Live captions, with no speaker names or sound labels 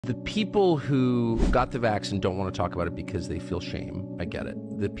The people who got the vaccine don't want to talk about it because they feel shame. I get it.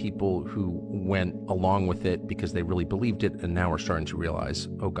 The people who went along with it because they really believed it and now are starting to realize,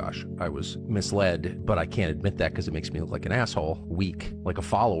 oh gosh, I was misled, but I can't admit that because it makes me look like an asshole, weak, like a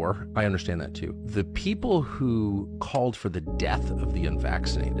follower. I understand that too. The people who called for the death of the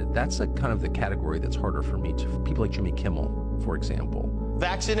unvaccinated, that's a kind of the category that's harder for me to, people like Jimmy Kimmel, for example.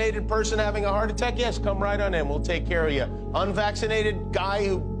 Vaccinated person having a heart attack? Yes, come right on in. We'll take care of you. Unvaccinated guy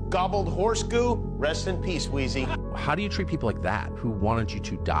who gobbled horse goo? Rest in peace, Wheezy. How do you treat people like that who wanted you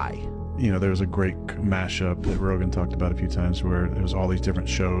to die? You know, there was a great mashup that Rogan talked about a few times where there was all these different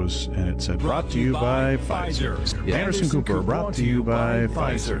shows and it said, brought to you by Pfizer. Yeah. Anderson Cooper, brought to you by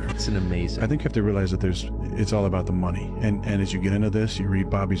Pfizer. It's an amazing. I think you have to realize that it's all about the money. And as you get into this, you read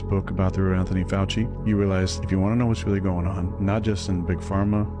Bobby's book about through Anthony Fauci, you realize if you want to know what's really going on, not just in big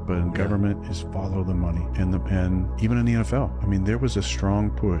pharma, but in government, is follow the money. And even in the NFL, I mean, there was a strong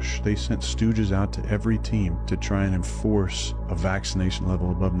push. They sent stooges out to every team to try and enforce a vaccination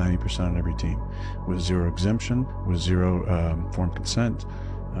level above 90% on every team, with zero exemption, with zero informed consent.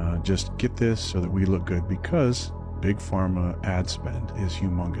 Just get this so that we look good, because big pharma ad spend is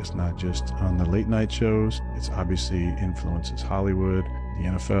humongous, not just on the late night shows. It's obviously influences Hollywood, the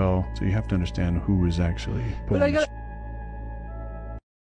NFL. So you have to understand who is actually pulling